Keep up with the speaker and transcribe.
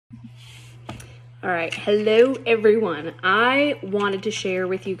All right, hello everyone. I wanted to share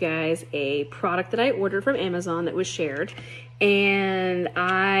with you guys a product that I ordered from Amazon that was shared, and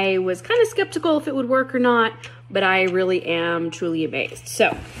I was kind of skeptical if it would work or not, but I really am truly amazed.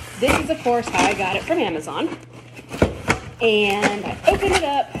 So this is of course how I got it from Amazon, and I open it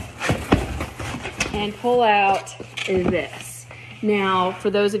up and pull out this. Now, for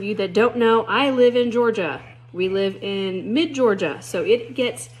those of you that don't know, I live in Georgia. We live in mid-Georgia, so it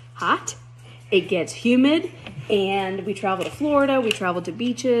gets hot. It gets humid, and we travel to Florida, we travel to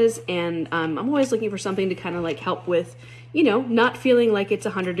beaches, and I'm always looking for something to kind of like help with, you know, not feeling like it's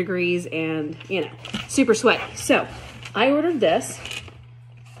 100 degrees and, you know, super sweaty. So I ordered this,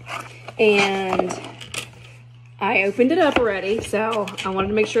 and I opened it up already, so I wanted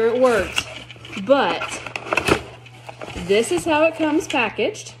to make sure it worked. But this is how it comes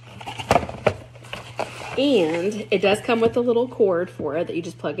packaged. And it does come with a little cord for it that you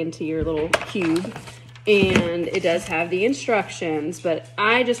just plug into your little cube. And it does have the instructions, but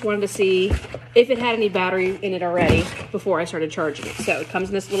I just wanted to see if it had any battery in it already before I started charging it. So it comes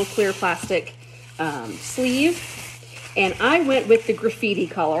in this little clear plastic sleeve. And I went with the graffiti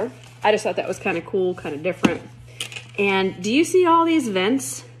color. I just thought that was kind of cool, kind of different. And do you see all these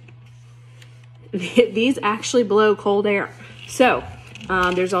vents? These actually blow cold air. So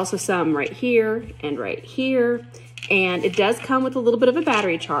there's also some right here and right here, and it does come with a little bit of a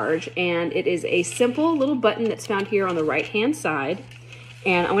battery charge, and it is a simple little button that's found here on the right hand side.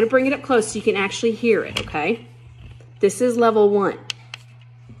 And I'm going to bring it up close so you can actually hear it. Okay, this is level 1.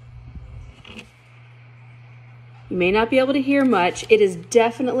 You may not be able to hear much. It is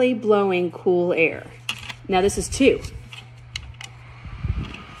definitely blowing cool air. Now this is 2.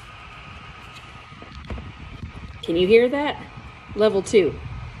 Can you hear that? Level 2.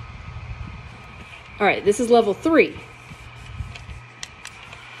 All right, this is level 3.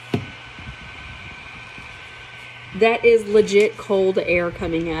 That is legit cold air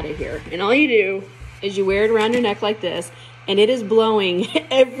coming out of here. And all you do is you wear it around your neck like this, and it is blowing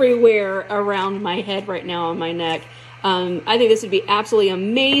everywhere around my head right now on my neck. I think this would be absolutely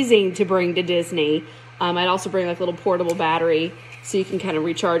amazing to bring to Disney. I'd also bring like a little portable battery so you can kind of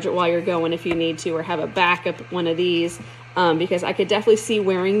recharge it while you're going if you need to, or have a backup one of these. Because I could definitely see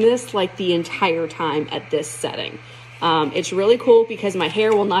wearing this like the entire time at this setting. It's really cool because my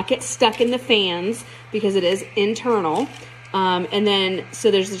hair will not get stuck in the fans because it is internal. And then, so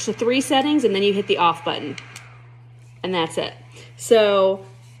there's just the 3 settings, and then you hit the off button. And that's it. So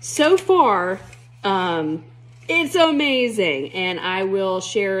far, it's amazing. And I will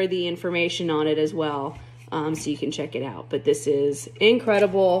share the information on it as well, so you can check it out. But this is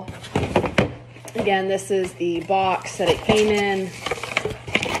incredible. Again, this is the box that it came in,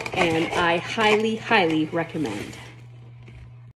 and I highly, highly recommend.